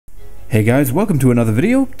Hey guys, welcome to another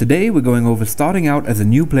video. Today we're going over starting out as a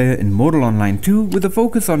new player in Mortal Online 2 with a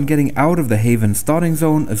focus on getting out of the Haven starting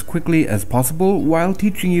zone as quickly as possible while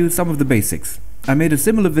teaching you some of the basics. I made a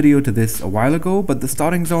similar video to this a while ago, but the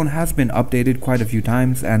starting zone has been updated quite a few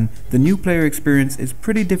times and the new player experience is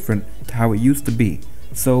pretty different to how it used to be.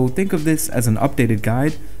 So think of this as an updated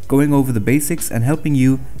guide, going over the basics and helping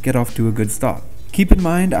you get off to a good start. Keep in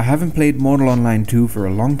mind, I haven't played Mortal Online 2 for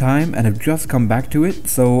a long time and have just come back to it,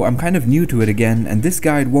 so I'm kind of new to it again and this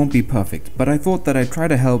guide won't be perfect, but I thought that I'd try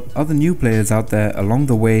to help other new players out there along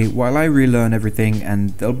the way while I relearn everything, and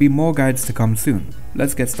there'll be more guides to come soon.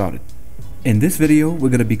 Let's get started. In this video, we're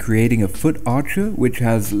going to be creating a foot archer which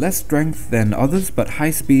has less strength than others but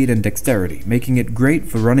high speed and dexterity, making it great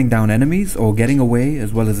for running down enemies or getting away,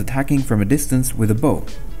 as well as attacking from a distance with a bow.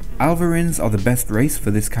 Alvarins are the best race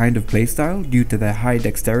for this kind of playstyle due to their high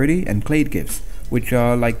dexterity and clade gifts, which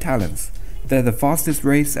are like talents. They're the fastest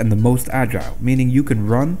race and the most agile, meaning you can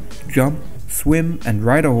run, jump, swim and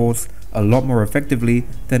ride a horse a lot more effectively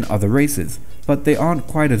than other races, but they aren't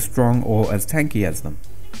quite as strong or as tanky as them.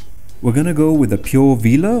 We're gonna go with a pure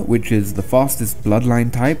Vila, which is the fastest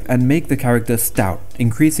bloodline type, and make the character stout,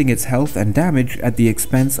 increasing its health and damage at the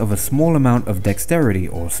expense of a small amount of dexterity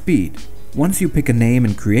or speed. Once you pick a name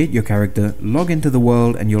and create your character, log into the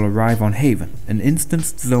world and you'll arrive on Haven, an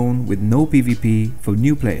instanced zone with no PvP for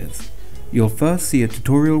new players. You'll first see a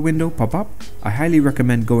tutorial window pop up. I highly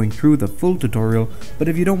recommend going through the full tutorial, but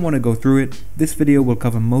if you don't want to go through it, this video will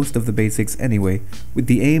cover most of the basics anyway, with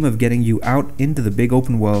the aim of getting you out into the big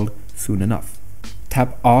open world soon enough.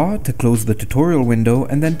 Tap R to close the tutorial window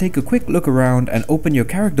and then take a quick look around and open your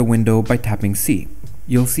character window by tapping C.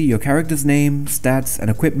 You'll see your character's name, stats and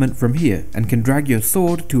equipment from here, and can drag your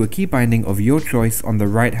sword to a key binding of your choice on the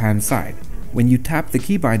right hand side. When you tap the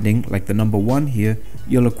key binding, like the number 1 here,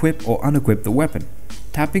 you'll equip or unequip the weapon.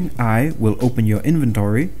 Tapping I will open your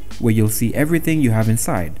inventory, where you'll see everything you have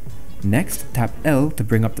inside. Next, tap L to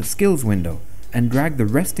bring up the skills window, and drag the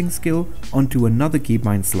resting skill onto another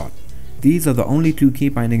keybind slot. These are the only 2 key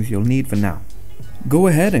bindings you'll need for now. Go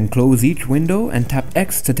ahead and close each window and tap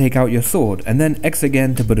X to take out your sword, and then X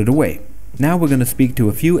again to put it away. Now we're going to speak to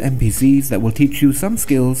a few NPCs that will teach you some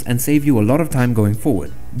skills and save you a lot of time going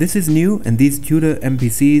forward. This is new and these tutor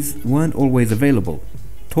NPCs weren't always available.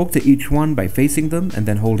 Talk to each one by facing them and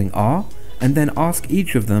then holding R, and then ask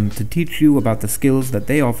each of them to teach you about the skills that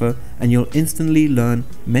they offer, and you'll instantly learn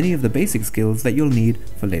many of the basic skills that you'll need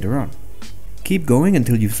for later on. Keep going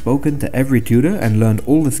until you've spoken to every tutor and learned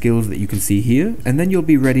all the skills that you can see here, and then you'll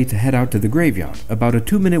be ready to head out to the graveyard, about a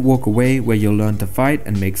 2-minute walk away, where you'll learn to fight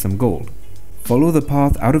and make some gold. Follow the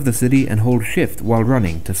path out of the city and hold shift while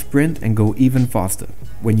running to sprint and go even faster.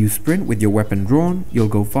 When you sprint with your weapon drawn, you'll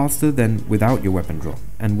go faster than without your weapon drawn,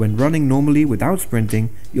 and when running normally without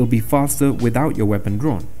sprinting, you'll be faster without your weapon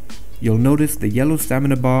drawn. You'll notice the yellow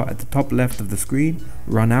stamina bar at the top left of the screen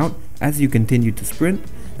run out as you continue to sprint,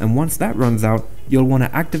 and once that runs out, you'll want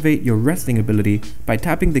to activate your resting ability by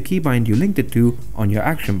tapping the keybind you linked it to on your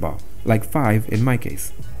action bar, like 5 in my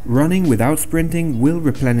case. Running without sprinting will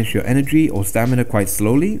replenish your energy or stamina quite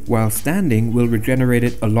slowly, while standing will regenerate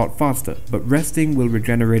it a lot faster, but resting will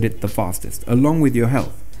regenerate it the fastest, along with your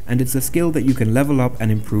health, and it's a skill that you can level up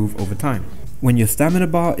and improve over time. When your stamina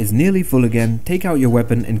bar is nearly full again, take out your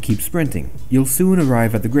weapon and keep sprinting. You'll soon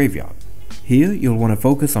arrive at the graveyard. Here you'll want to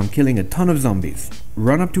focus on killing a ton of zombies.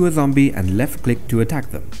 Run up to a zombie and left click to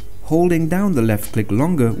attack them. Holding down the left click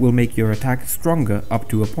longer will make your attack stronger up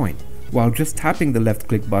to a point, while just tapping the left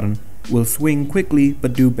click button will swing quickly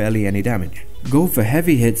but do barely any damage. Go for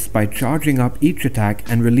heavy hits by charging up each attack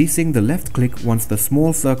and releasing the left click once the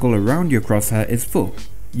small circle around your crosshair is full.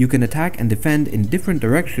 You can attack and defend in different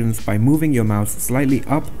directions by moving your mouse slightly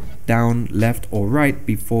up, down, left or right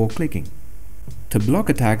before clicking. To block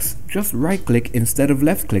attacks, just right click instead of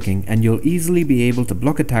left clicking and you'll easily be able to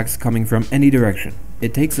block attacks coming from any direction.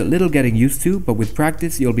 It takes a little getting used to, but with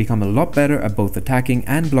practice you'll become a lot better at both attacking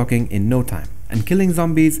and blocking in no time. And killing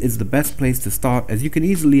zombies is the best place to start, as you can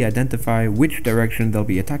easily identify which direction they'll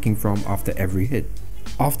be attacking from after every hit.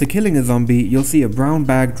 After killing a zombie, you'll see a brown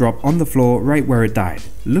bag drop on the floor right where it died.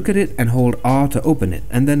 Look at it and hold R to open it,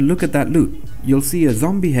 and then look at that loot. You'll see a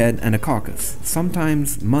zombie head and a carcass,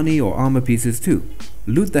 sometimes money or armor pieces too.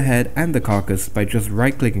 Loot the head and the carcass by just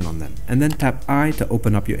right clicking on them, and then tap I to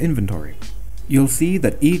open up your inventory. You'll see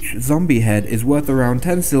that each zombie head is worth around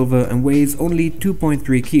 10 silver and weighs only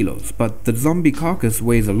 2.3 kilos, but the zombie carcass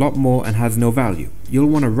weighs a lot more and has no value. You'll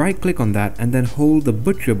want to right click on that and then hold the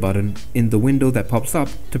butcher button in the window that pops up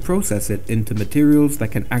to process it into materials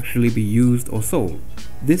that can actually be used or sold.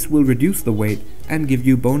 This will reduce the weight and give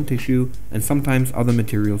you bone tissue and sometimes other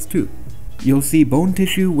materials too. You'll see bone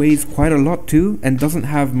tissue weighs quite a lot too and doesn't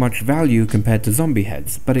have much value compared to zombie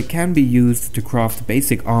heads, but it can be used to craft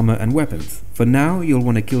basic armor and weapons. For now, you'll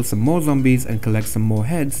want to kill some more zombies and collect some more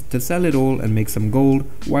heads to sell it all and make some gold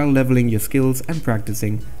while leveling your skills and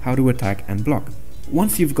practicing how to attack and block.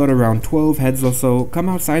 Once you've got around 12 heads or so, come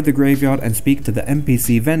outside the graveyard and speak to the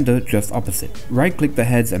NPC vendor just opposite. Right click the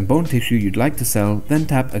heads and bone tissue you'd like to sell, then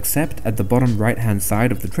tap accept at the bottom right hand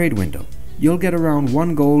side of the trade window. You'll get around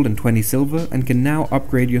 1 gold and 20 silver and can now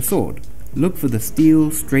upgrade your sword. Look for the steel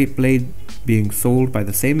straight blade being sold by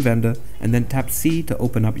the same vendor and then tap C to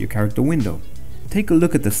open up your character window. Take a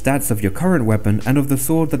look at the stats of your current weapon and of the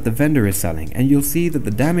sword that the vendor is selling, and you'll see that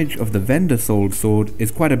the damage of the vendor sold sword is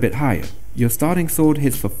quite a bit higher. Your starting sword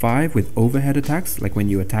hits for 5 with overhead attacks, like when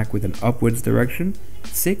you attack with an upwards direction,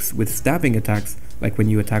 6 with stabbing attacks, like when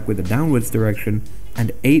you attack with a downwards direction,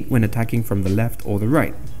 and 8 when attacking from the left or the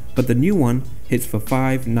right. But the new one hits for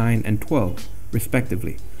 5, 9 and 12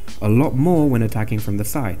 respectively, a lot more when attacking from the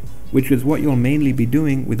side, which is what you'll mainly be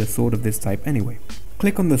doing with a sword of this type anyway.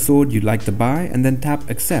 Click on the sword you'd like to buy and then tap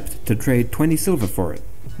accept to trade 20 silver for it.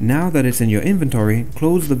 Now that it's in your inventory,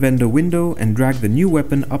 close the vendor window and drag the new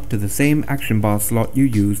weapon up to the same action bar slot you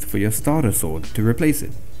used for your starter sword to replace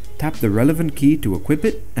it. Tap the relevant key to equip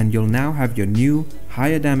it and you'll now have your new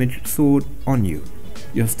higher damage sword on you.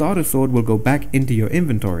 Your starter sword will go back into your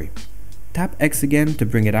inventory. Tap X again to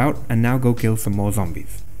bring it out and now go kill some more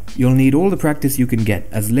zombies. You'll need all the practice you can get,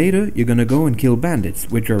 as later you're gonna go and kill bandits,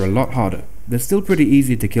 which are a lot harder. They're still pretty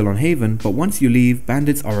easy to kill on Haven, but once you leave,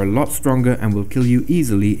 bandits are a lot stronger and will kill you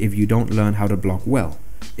easily if you don't learn how to block well.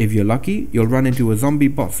 If you're lucky, you'll run into a zombie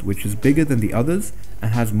boss which is bigger than the others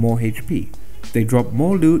and has more HP. They drop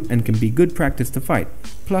more loot and can be good practice to fight,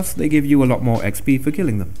 plus they give you a lot more XP for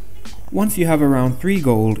killing them. Once you have around 3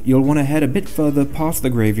 gold, you'll want to head a bit further past the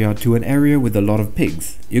graveyard to an area with a lot of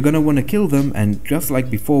pigs. You're gonna want to kill them and, just like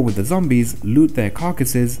before with the zombies, loot their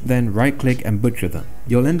carcasses, then right click and butcher them.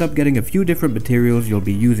 You'll end up getting a few different materials you'll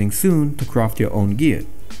be using soon to craft your own gear.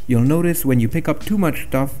 You'll notice when you pick up too much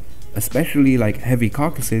stuff, especially like heavy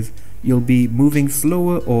carcasses, you'll be moving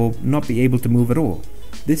slower or not be able to move at all.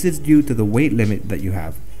 This is due to the weight limit that you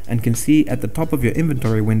have, and can see at the top of your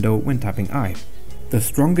inventory window when tapping I. The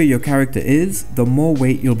stronger your character is, the more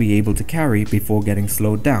weight you'll be able to carry before getting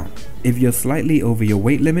slowed down. If you're slightly over your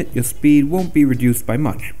weight limit, your speed won't be reduced by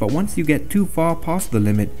much, but once you get too far past the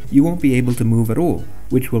limit, you won't be able to move at all,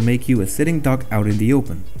 which will make you a sitting duck out in the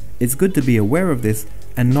open. It's good to be aware of this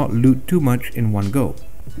and not loot too much in one go.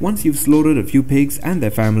 Once you've slaughtered a few pigs and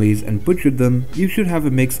their families and butchered them, you should have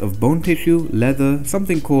a mix of bone tissue, leather,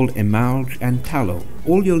 something called emalge and tallow.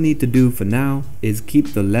 All you'll need to do for now is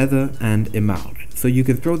keep the leather and emalge, so you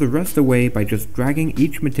can throw the rest away by just dragging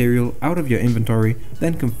each material out of your inventory,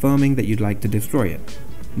 then confirming that you'd like to destroy it.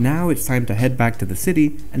 Now it's time to head back to the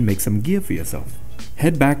city and make some gear for yourself.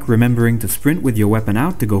 Head back remembering to sprint with your weapon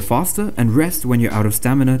out to go faster, and rest when you're out of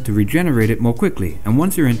stamina to regenerate it more quickly, and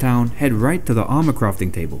once you're in town, head right to the armor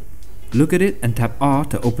crafting table. Look at it and tap R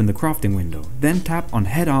to open the crafting window, then tap on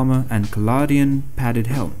head armor and Caladian padded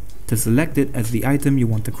helm to select it as the item you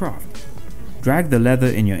want to craft. Drag the leather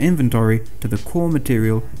in your inventory to the core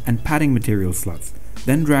material and padding material slots,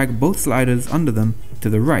 then drag both sliders under them to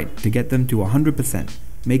the right to get them to 100%,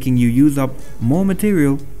 making you use up more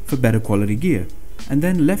material for better quality gear, and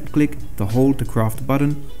then left click the hold to craft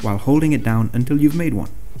button while holding it down until you've made one.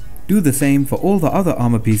 Do the same for all the other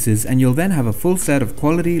armor pieces and you'll then have a full set of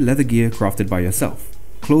quality leather gear crafted by yourself.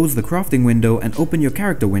 Close the crafting window and open your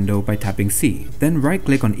character window by tapping C, then right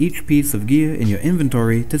click on each piece of gear in your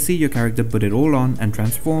inventory to see your character put it all on and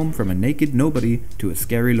transform from a naked nobody to a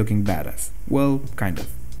scary looking badass. Well, kind of.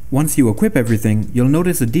 Once you equip everything, you'll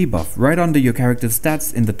notice a debuff right under your character's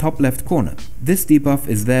stats in the top left corner. This debuff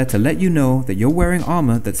is there to let you know that you're wearing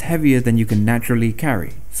armor that's heavier than you can naturally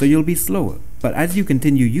carry, so you'll be slower. But as you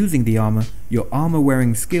continue using the armor, your armor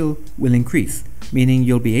wearing skill will increase, meaning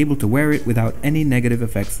you'll be able to wear it without any negative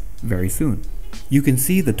effects very soon. You can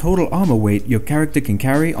see the total armor weight your character can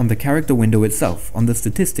carry on the character window itself on the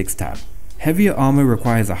statistics tab. Heavier armor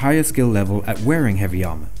requires a higher skill level at wearing heavy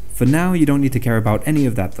armor. For now, you don't need to care about any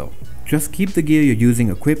of that though. Just keep the gear you're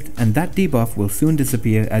using equipped and that debuff will soon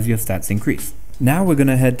disappear as your stats increase. Now we're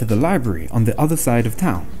gonna head to the library on the other side of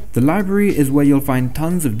town. The library is where you'll find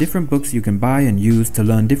tons of different books you can buy and use to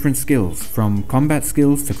learn different skills, from combat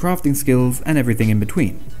skills to crafting skills and everything in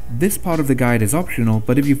between. This part of the guide is optional,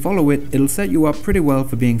 but if you follow it, it'll set you up pretty well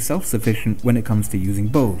for being self-sufficient when it comes to using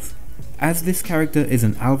bows. As this character is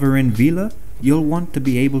an Alvarin Vila, you'll want to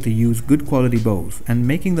be able to use good quality bows, and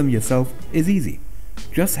making them yourself is easy.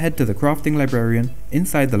 Just head to the crafting librarian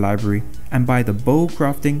inside the library and buy the Bow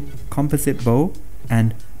Crafting Composite Bow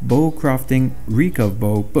and Bow Crafting Recurve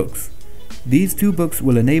Bow books. These two books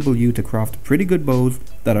will enable you to craft pretty good bows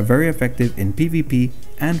that are very effective in PvP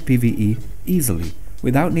and PvE easily,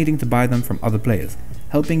 without needing to buy them from other players,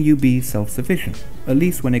 helping you be self-sufficient, at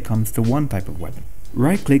least when it comes to one type of weapon.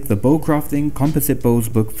 Right-click the Bow Crafting Composite Bows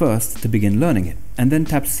book first to begin learning it, and then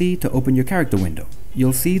tap C to open your character window.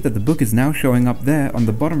 You'll see that the book is now showing up there on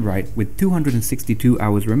the bottom right with 262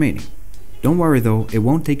 hours remaining. Don't worry though, it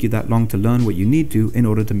won't take you that long to learn what you need to in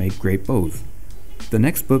order to make great bows. The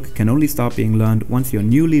next book can only start being learned once your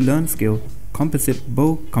newly learned skill, Composite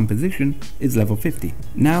Bow Composition, is level 50.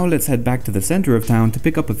 Now let's head back to the center of town to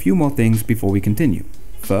pick up a few more things before we continue.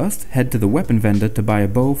 First, head to the weapon vendor to buy a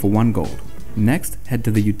bow for 1 gold. Next, head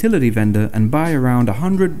to the utility vendor and buy around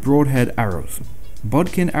 100 broadhead arrows.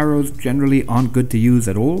 Bodkin arrows generally aren't good to use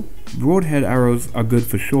at all. Broadhead arrows are good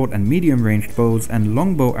for short and medium ranged bows, and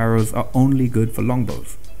longbow arrows are only good for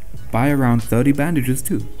longbows. Buy around 30 bandages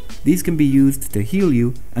too. These can be used to heal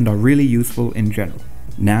you and are really useful in general.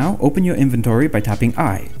 Now open your inventory by tapping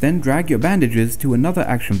I, then drag your bandages to another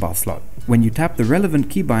action bar slot. When you tap the relevant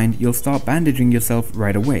keybind, you'll start bandaging yourself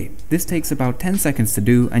right away. This takes about 10 seconds to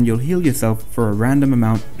do, and you'll heal yourself for a random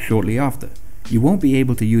amount shortly after. You won't be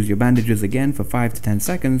able to use your bandages again for 5 to 10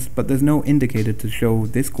 seconds, but there's no indicator to show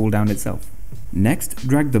this cooldown itself. Next,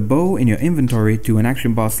 drag the bow in your inventory to an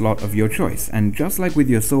action bar slot of your choice, and just like with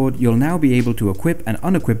your sword, you'll now be able to equip and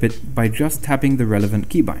unequip it by just tapping the relevant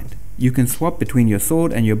keybind. You can swap between your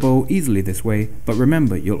sword and your bow easily this way, but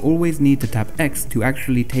remember, you'll always need to tap X to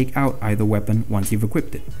actually take out either weapon once you've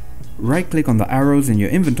equipped it. Right-click on the arrows in your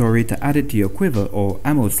inventory to add it to your quiver or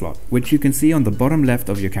ammo slot, which you can see on the bottom left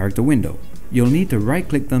of your character window. You'll need to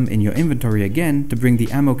right-click them in your inventory again to bring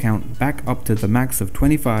the ammo count back up to the max of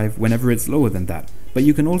 25 whenever it's lower than that, but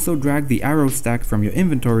you can also drag the arrow stack from your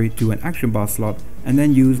inventory to an action bar slot and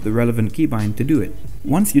then use the relevant keybind to do it.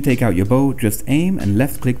 Once you take out your bow, just aim and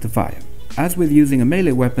left-click to fire. As with using a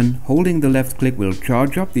melee weapon, holding the left click will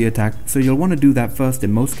charge up the attack, so you'll want to do that first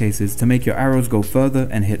in most cases to make your arrows go further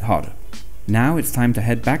and hit harder. Now it's time to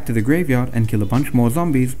head back to the graveyard and kill a bunch more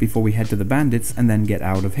zombies before we head to the bandits and then get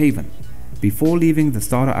out of Haven. Before leaving the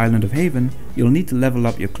starter island of Haven, you'll need to level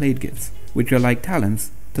up your Clade Gifts, which are like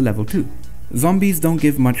talents, to level 2. Zombies don't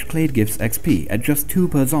give much Clade Gifts XP at just 2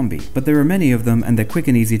 per zombie, but there are many of them and they're quick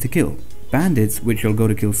and easy to kill. Bandits, which you'll go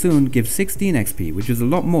to kill soon, give 16 XP, which is a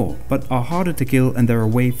lot more, but are harder to kill and there are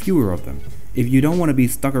way fewer of them. If you don't want to be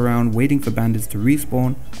stuck around waiting for bandits to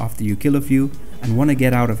respawn after you kill a few, and want to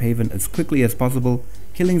get out of Haven as quickly as possible,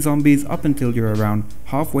 killing zombies up until you're around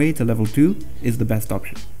halfway to level 2 is the best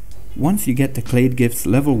option. Once you get to Clade Gifts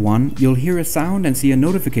level 1, you'll hear a sound and see a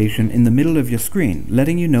notification in the middle of your screen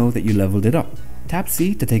letting you know that you leveled it up. Tap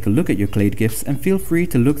C to take a look at your Clade Gifts and feel free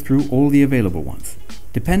to look through all the available ones.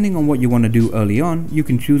 Depending on what you want to do early on, you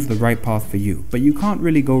can choose the right path for you, but you can't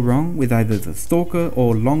really go wrong with either the Stalker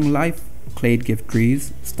or Long Life Clade Gift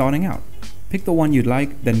trees starting out. Pick the one you'd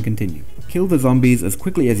like, then continue. Kill the zombies as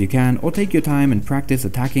quickly as you can, or take your time and practice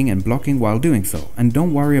attacking and blocking while doing so, and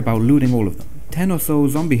don't worry about looting all of them. 10 or so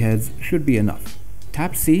zombie heads should be enough.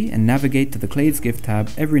 Tap C and navigate to the Clade's Gift tab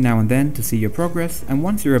every now and then to see your progress, and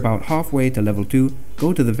once you're about halfway to level 2,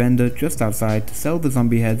 go to the vendor just outside to sell the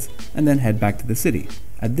zombie heads and then head back to the city.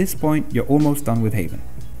 At this point, you're almost done with Haven.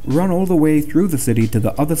 Run all the way through the city to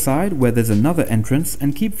the other side where there's another entrance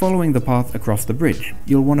and keep following the path across the bridge.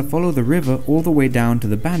 You'll want to follow the river all the way down to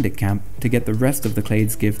the bandit camp to get the rest of the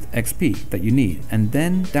Clade's Gift XP that you need, and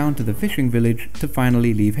then down to the fishing village to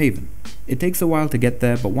finally leave Haven. It takes a while to get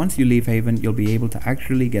there, but once you leave Haven, you'll be able to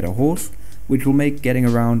actually get a horse, which will make getting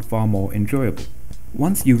around far more enjoyable.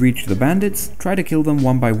 Once you reach the bandits, try to kill them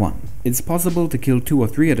one by one. It's possible to kill 2 or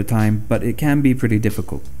 3 at a time, but it can be pretty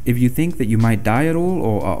difficult. If you think that you might die at all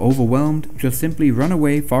or are overwhelmed, just simply run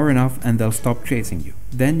away far enough and they'll stop chasing you.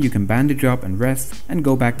 Then you can bandage up and rest and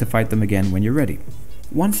go back to fight them again when you're ready.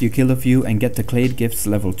 Once you kill a few and get to Clade Gifts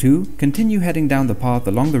level 2, continue heading down the path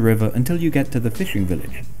along the river until you get to the fishing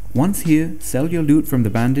village. Once here, sell your loot from the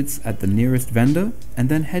bandits at the nearest vendor and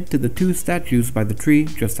then head to the 2 statues by the tree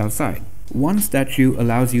just outside. One statue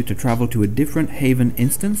allows you to travel to a different haven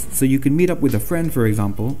instance, so you can meet up with a friend for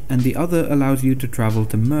example, and the other allows you to travel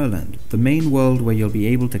to Merland, the main world where you'll be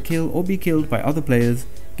able to kill or be killed by other players,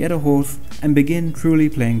 get a horse, and begin truly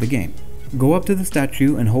playing the game. Go up to the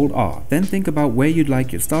statue and hold R, then think about where you'd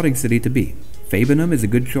like your starting city to be. Fabenham is a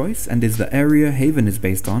good choice and is the area Haven is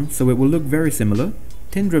based on, so it will look very similar.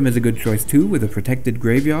 Tindrum is a good choice too, with a protected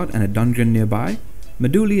graveyard and a dungeon nearby.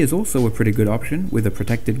 Meduli is also a pretty good option, with a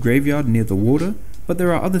protected graveyard near the water, but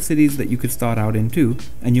there are other cities that you could start out in too,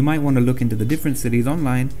 and you might want to look into the different cities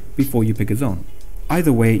online before you pick a zone.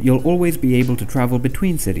 Either way, you'll always be able to travel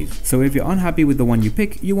between cities, so if you're unhappy with the one you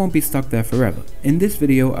pick, you won't be stuck there forever. In this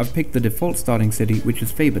video, I've picked the default starting city, which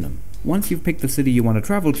is Fabenham. Once you've picked the city you want to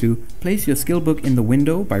travel to, place your skill book in the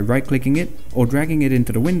window by right-clicking it or dragging it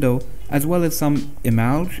into the window, as well as some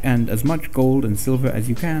emalge and as much gold and silver as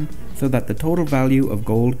you can, so that the total value of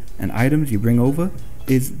gold and items you bring over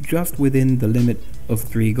is just within the limit of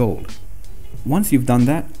 3 gold. Once you've done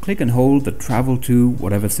that, click and hold the travel to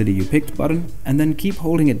whatever city you picked button, and then keep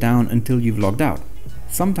holding it down until you've logged out.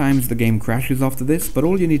 Sometimes the game crashes after this, but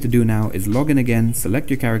all you need to do now is log in again, select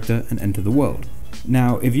your character, and enter the world.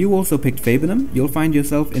 Now, if you also picked Fabenham, you'll find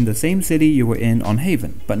yourself in the same city you were in on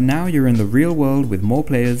Haven, but now you're in the real world with more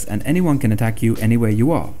players and anyone can attack you anywhere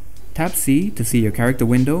you are. Tap C to see your character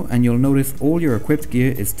window and you'll notice all your equipped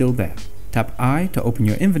gear is still there. Tap I to open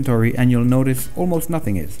your inventory and you'll notice almost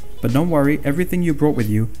nothing is. But don't worry, everything you brought with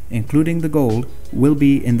you, including the gold, will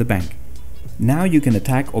be in the bank. Now you can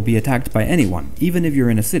attack or be attacked by anyone, even if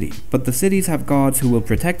you're in a city, but the cities have guards who will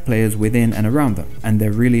protect players within and around them, and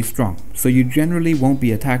they're really strong, so you generally won't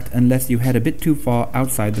be attacked unless you head a bit too far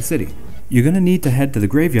outside the city. You're gonna need to head to the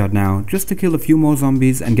graveyard now, just to kill a few more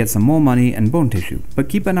zombies and get some more money and bone tissue, but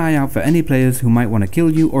keep an eye out for any players who might want to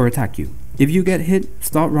kill you or attack you. If you get hit,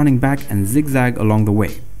 start running back and zigzag along the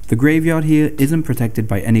way. The graveyard here isn't protected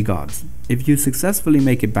by any guards. If you successfully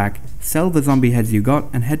make it back, sell the zombie heads you got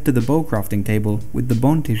and head to the bow crafting table with the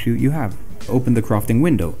bone tissue you have. Open the crafting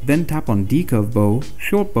window, then tap on decurve bow,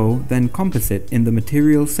 short bow, then composite in the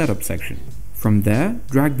material setup section. From there,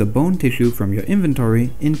 drag the bone tissue from your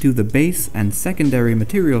inventory into the base and secondary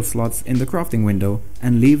material slots in the crafting window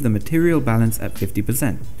and leave the material balance at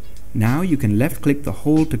 50%. Now you can left click the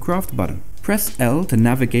hold to craft button. Press L to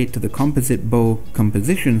navigate to the composite bow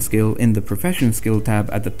composition skill in the profession skill tab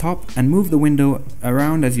at the top and move the window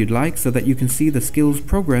around as you'd like so that you can see the skill's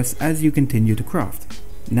progress as you continue to craft.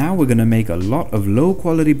 Now we're going to make a lot of low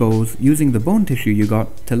quality bows using the bone tissue you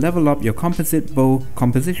got to level up your composite bow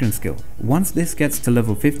composition skill. Once this gets to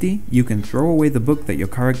level 50, you can throw away the book that your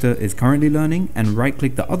character is currently learning and right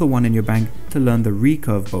click the other one in your bank to learn the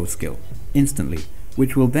recurve bow skill instantly,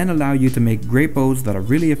 which will then allow you to make great bows that are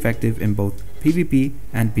really effective in both PvP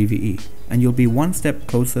and PvE, and you'll be one step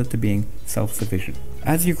closer to being self-sufficient.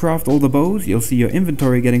 As you craft all the bows, you'll see your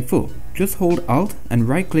inventory getting full. Just hold Alt and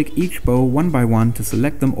right-click each bow one by one to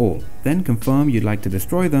select them all, then confirm you'd like to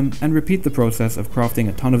destroy them and repeat the process of crafting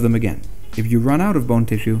a ton of them again. If you run out of bone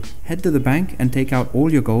tissue, head to the bank and take out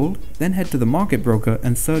all your gold, then head to the market broker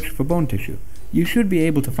and search for bone tissue. You should be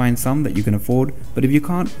able to find some that you can afford, but if you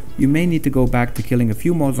can't, you may need to go back to killing a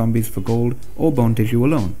few more zombies for gold or bone tissue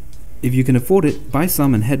alone. If you can afford it, buy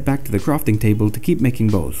some and head back to the crafting table to keep making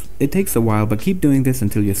bows. It takes a while, but keep doing this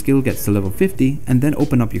until your skill gets to level 50 and then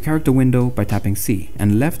open up your character window by tapping C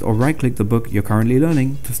and left or right click the book you're currently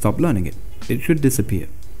learning to stop learning it. It should disappear.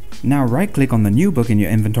 Now right click on the new book in your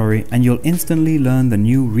inventory and you'll instantly learn the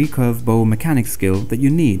new recurve bow mechanics skill that you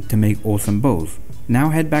need to make awesome bows. Now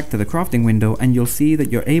head back to the crafting window and you'll see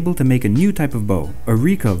that you're able to make a new type of bow, a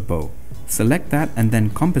recurve bow. Select that and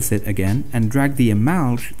then composite again and drag the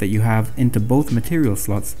emalge that you have into both material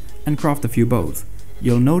slots and craft a few bows.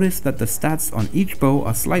 You'll notice that the stats on each bow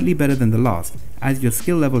are slightly better than the last as your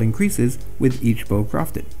skill level increases with each bow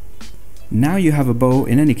crafted. Now you have a bow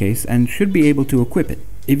in any case and should be able to equip it.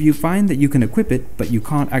 If you find that you can equip it but you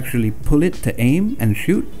can't actually pull it to aim and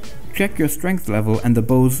shoot, check your strength level and the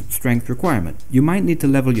bow's strength requirement. You might need to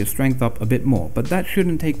level your strength up a bit more, but that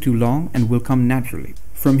shouldn't take too long and will come naturally.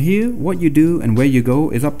 From here, what you do and where you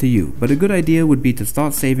go is up to you, but a good idea would be to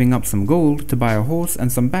start saving up some gold to buy a horse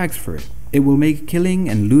and some bags for it. It will make killing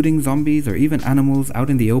and looting zombies or even animals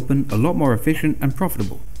out in the open a lot more efficient and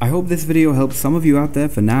profitable. I hope this video helps some of you out there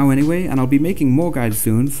for now anyway, and I'll be making more guides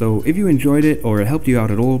soon, so if you enjoyed it or it helped you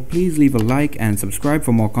out at all, please leave a like and subscribe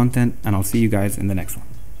for more content, and I'll see you guys in the next one.